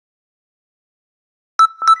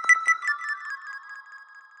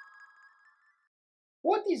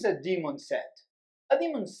What is a daemon set? A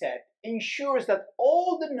daemon set ensures that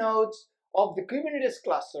all the nodes of the Kubernetes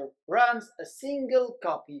cluster runs a single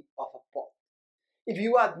copy of a pod. If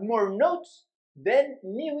you add more nodes, then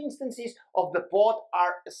new instances of the pod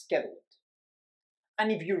are scheduled.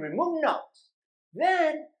 And if you remove nodes,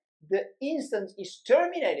 then the instance is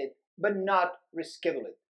terminated but not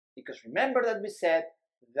rescheduled. Because remember that we said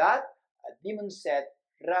that a daemon set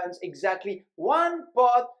runs exactly one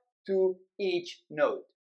pod to each node.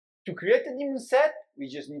 To create a daemon set, we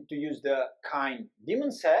just need to use the kind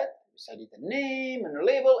daemon set. We set it a name and a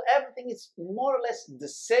label. Everything is more or less the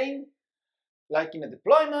same like in a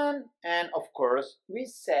deployment. And of course, we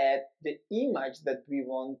set the image that we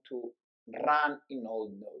want to run in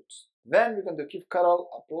all nodes. Then we're going to kubectl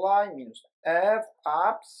apply -f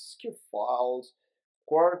apps kubefiles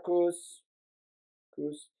quarkus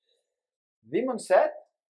daemon set.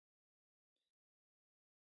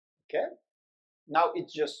 Okay, now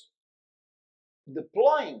it's just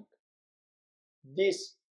deploying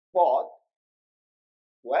this pod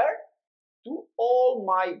where to all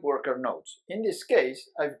my worker nodes. In this case,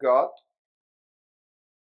 I've got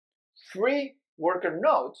 3 worker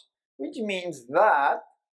nodes, which means that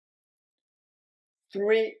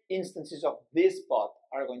 3 instances of this pod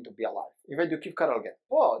are going to be alive. If I do kubectl get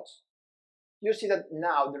pods, you see that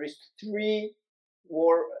now there is 3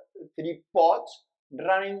 pods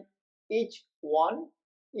running each one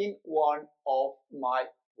in one of my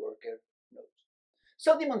worker nodes.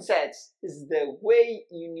 So daemon sets is the way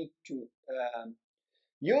you need to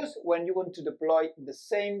use when you want to deploy the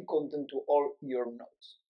same content to all your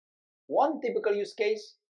nodes. One typical use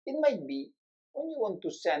case, it might be when you want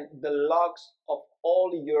to send the logs of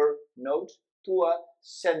all your nodes to a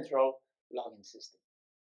central logging system.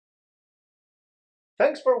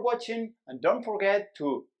 Thanks for watching, and don't forget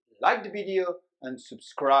to like the video and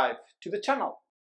subscribe to the channel.